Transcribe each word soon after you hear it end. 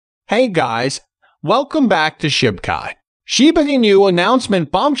Hey guys, welcome back to Shibkai. Shiba Inu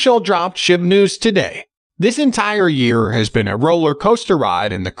announcement bombshell dropped Shib news today. This entire year has been a roller coaster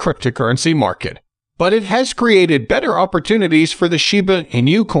ride in the cryptocurrency market, but it has created better opportunities for the Shiba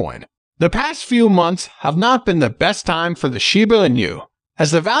Inu coin. The past few months have not been the best time for the Shiba Inu,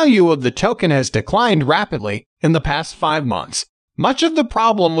 as the value of the token has declined rapidly in the past 5 months. Much of the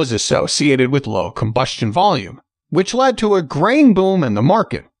problem was associated with low combustion volume, which led to a graying boom in the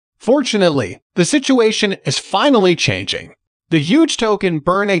market. Fortunately, the situation is finally changing. The huge token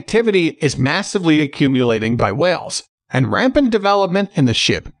burn activity is massively accumulating by whales, and rampant development in the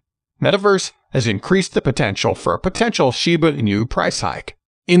Shib metaverse has increased the potential for a potential Shiba Inu price hike.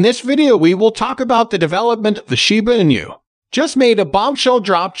 In this video, we will talk about the development of the Shiba Inu. Just made a bombshell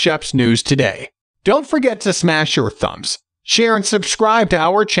drop Shib's news today. Don't forget to smash your thumbs, share and subscribe to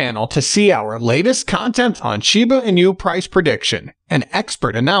our channel to see our latest content on Shiba Inu price prediction and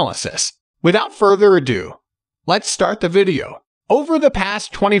expert analysis. Without further ado, let's start the video. Over the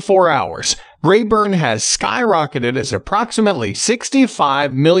past 24 hours, gray burn has skyrocketed as approximately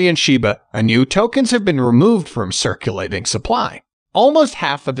 65 million Shiba Inu tokens have been removed from circulating supply. Almost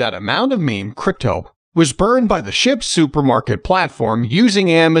half of that amount of meme crypto was burned by the Shib supermarket platform using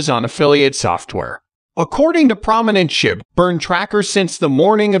Amazon affiliate software. According to prominent Shib burn trackers since the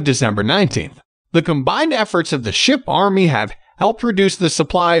morning of December 19th, the combined efforts of the Shib army have helped reduce the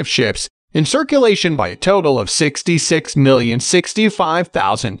supply of Shibs in circulation by a total of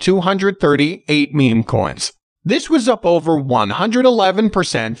 66,065,238 meme coins. This was up over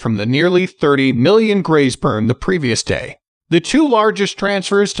 111% from the nearly 30 million grays burned the previous day. The two largest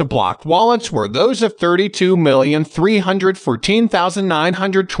transfers to blocked wallets were those of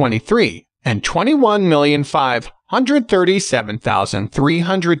 32,314,923 and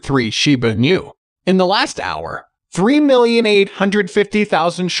 21,537,303 Shiba Inu. In the last hour,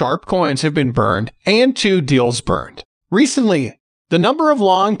 3,850,000 sharp coins have been burned and 2 deals burned. Recently, the number of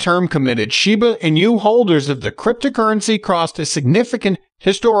long-term committed Shiba Inu holders of the cryptocurrency crossed a significant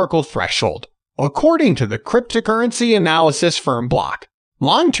historical threshold. According to the cryptocurrency analysis firm Block,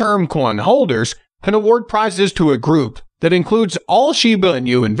 long-term coin holders can award prizes to a group that includes all Shiba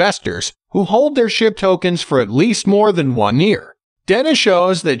Inu investors who hold their Shib tokens for at least more than 1 year. Data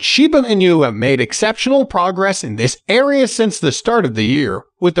shows that Shiba Inu have made exceptional progress in this area since the start of the year,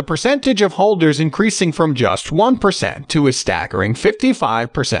 with the percentage of holders increasing from just 1% to a staggering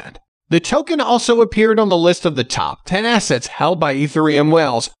 55%. The token also appeared on the list of the top 10 assets held by Ethereum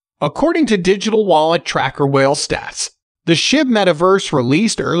whales, according to digital wallet tracker Whale Stats. The Shib metaverse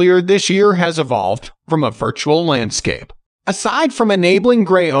released earlier this year has evolved from a virtual landscape. Aside from enabling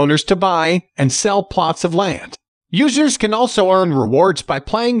gray owners to buy and sell plots of land, users can also earn rewards by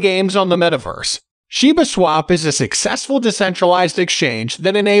playing games on the metaverse. Shibaswap is a successful decentralized exchange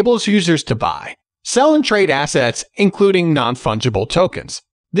that enables users to buy, sell and trade assets, including non-fungible tokens.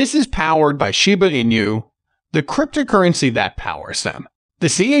 This is powered by Shiba Inu, the cryptocurrency that powers them. The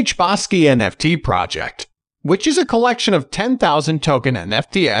Bosky NFT project, which is a collection of 10,000 token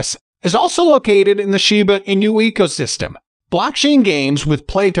NFTs, is also located in the Shiba Inu ecosystem. Blockchain games with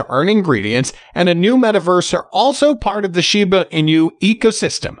play-to-earn ingredients and a new metaverse are also part of the Shiba Inu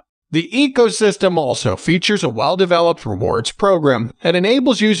ecosystem. The ecosystem also features a well-developed rewards program that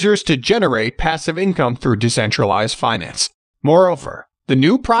enables users to generate passive income through decentralized finance. Moreover, the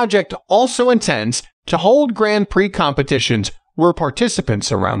new project also intends to hold Grand Prix competitions where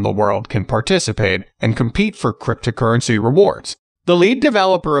participants around the world can participate and compete for cryptocurrency rewards. The lead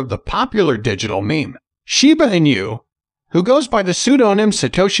developer of the popular digital meme, Shiba Inu, who goes by the pseudonym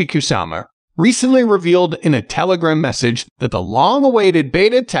Satoshi Kusama, recently revealed in a Telegram message that the long-awaited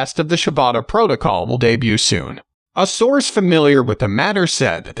beta test of the Shibata protocol will debut soon. A source familiar with the matter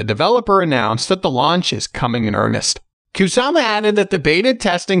said that the developer announced that the launch is coming in earnest. Kusama added that the beta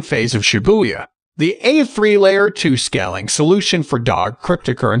testing phase of Shibuya, the A3 Layer 2 scaling solution for dog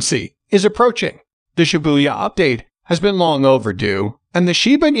cryptocurrency, is approaching. The Shibuya update has been long overdue, and the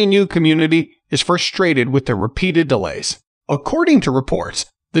Shiba Inu community is frustrated with the repeated delays. According to reports,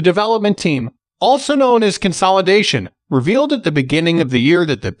 the development team, also known as Consolidation, revealed at the beginning of the year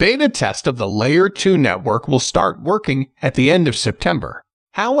that the beta test of the Layer 2 network will start working at the end of September.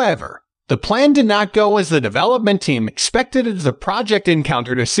 However, the plan did not go as the development team expected, as the project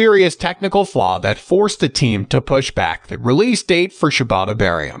encountered a serious technical flaw that forced the team to push back the release date for Shibata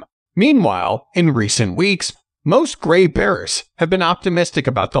Barium. Meanwhile, in recent weeks, most gray bears have been optimistic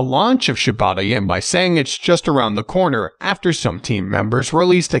about the launch of Shibata Yen by saying it's just around the corner after some team members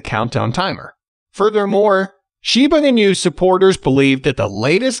released a countdown timer. Furthermore, Shiba Inu supporters believe that the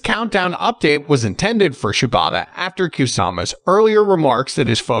latest countdown update was intended for Shibata after Kusama's earlier remarks that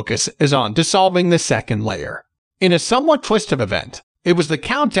his focus is on dissolving the second layer. In a somewhat twisted event, it was the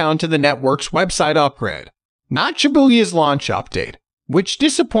countdown to the network's website upgrade, not Shibuya's launch update, which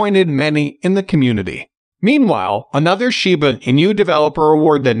disappointed many in the community. Meanwhile, another Shiba Inu developer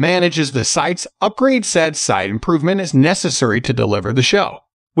award that manages the site's upgrade said site improvement is necessary to deliver the show.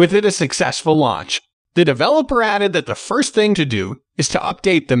 With it a successful launch, the developer added that the first thing to do is to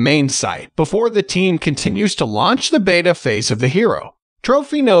update the main site before the team continues to launch the beta phase of the hero.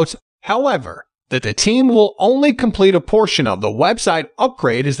 Trophy notes, however, that the team will only complete a portion of the website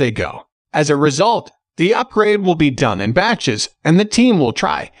upgrade as they go. As a result, the upgrade will be done in batches, and the team will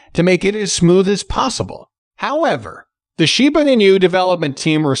try to make it as smooth as possible. However, the Shiba Inu development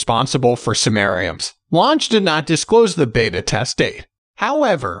team responsible for Sumerium's launch did not disclose the beta test date.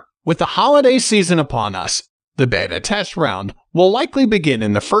 However, with the holiday season upon us, the beta test round will likely begin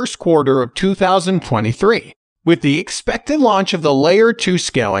in the first quarter of 2023. With the expected launch of the Layer 2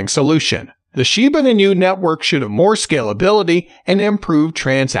 scaling solution, the Shiba Inu network should have more scalability and improved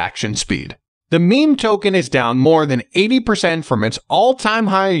transaction speed. The meme token is down more than 80% from its all-time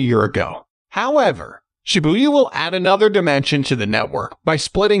high a year ago. However, Shibuya will add another dimension to the network by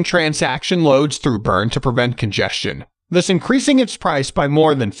splitting transaction loads through burn to prevent congestion, thus increasing its price by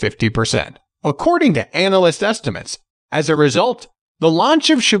more than 50%, according to analyst estimates. As a result, the launch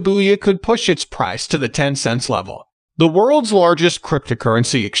of Shibuya could push its price to the 10 cents level. The world's largest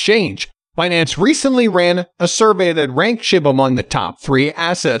cryptocurrency exchange, Binance, recently ran a survey that ranked SHIB among the top 3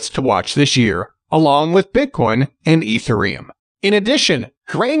 assets to watch this year, along with Bitcoin and Ethereum. In addition,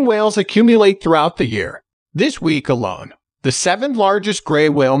 gray whales accumulate throughout the year. This week alone, the 7th largest gray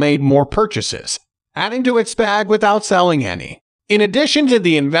whale made more purchases, adding to its bag without selling any. In addition to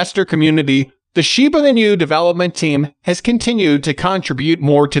the investor community, the Shiba Inu development team has continued to contribute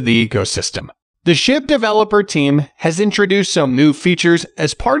more to the ecosystem. The Shib developer team has introduced some new features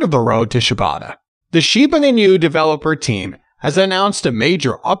as part of the road to Shibata. The Shiba Inu developer team has announced a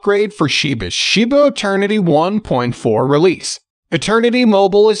major upgrade for Shiba's Shiba Eternity 1.4 release. Eternity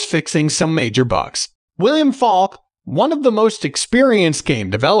Mobile is fixing some major bugs. William Falk, one of the most experienced game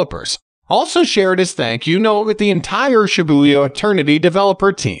developers, also shared his thank you note with the entire Shibuya Eternity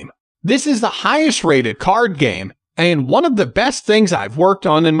developer team. This is the highest rated card game and one of the best things I've worked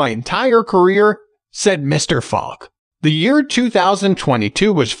on in my entire career, said Mr. Falk. The year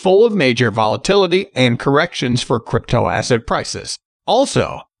 2022 was full of major volatility and corrections for crypto asset prices.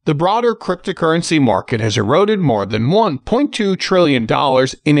 Also, the broader cryptocurrency market has eroded more than $1.2 trillion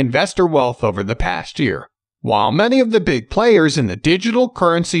in investor wealth over the past year, while many of the big players in the digital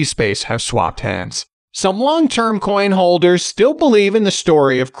currency space have swapped hands. Some long-term coin holders still believe in the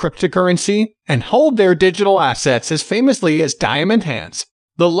story of cryptocurrency and hold their digital assets as famously as diamond hands.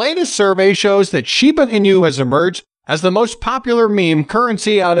 The latest survey shows that Shiba Inu has emerged as the most popular meme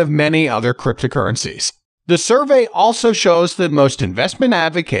currency out of many other cryptocurrencies. The survey also shows that most investment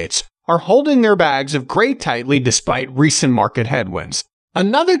advocates are holding their bags of grey tightly despite recent market headwinds.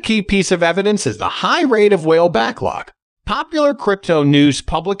 Another key piece of evidence is the high rate of whale backlog. Popular crypto news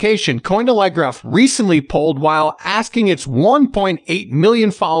publication Cointelegraph recently polled while asking its 1.8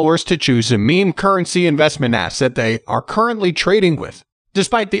 million followers to choose a meme currency investment asset they are currently trading with.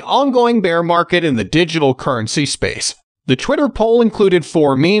 Despite the ongoing bear market in the digital currency space, the Twitter poll included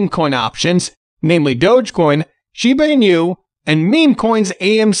 4 meme coin options, namely Dogecoin, Shiba Inu, and meme coins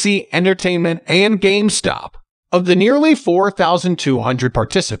AMC Entertainment and GameStop. Of the nearly 4,200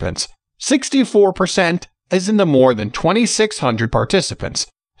 participants, 64%, as in the more than 2,600 participants,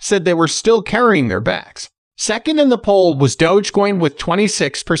 said they were still carrying their bags. Second in the poll was Dogecoin with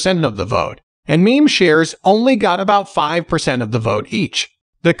 26% of the vote, and meme shares only got about 5% of the vote each.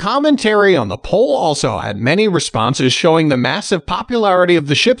 The commentary on the poll also had many responses showing the massive popularity of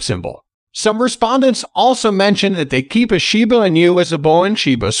the SHIB symbol. Some respondents also mentioned that they keep a Shiba Inu as a Bowen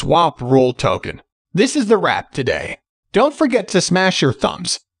shibaswap rule token. This is the wrap today. Don't forget to smash your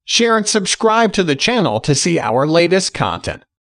thumbs, share and subscribe to the channel to see our latest content.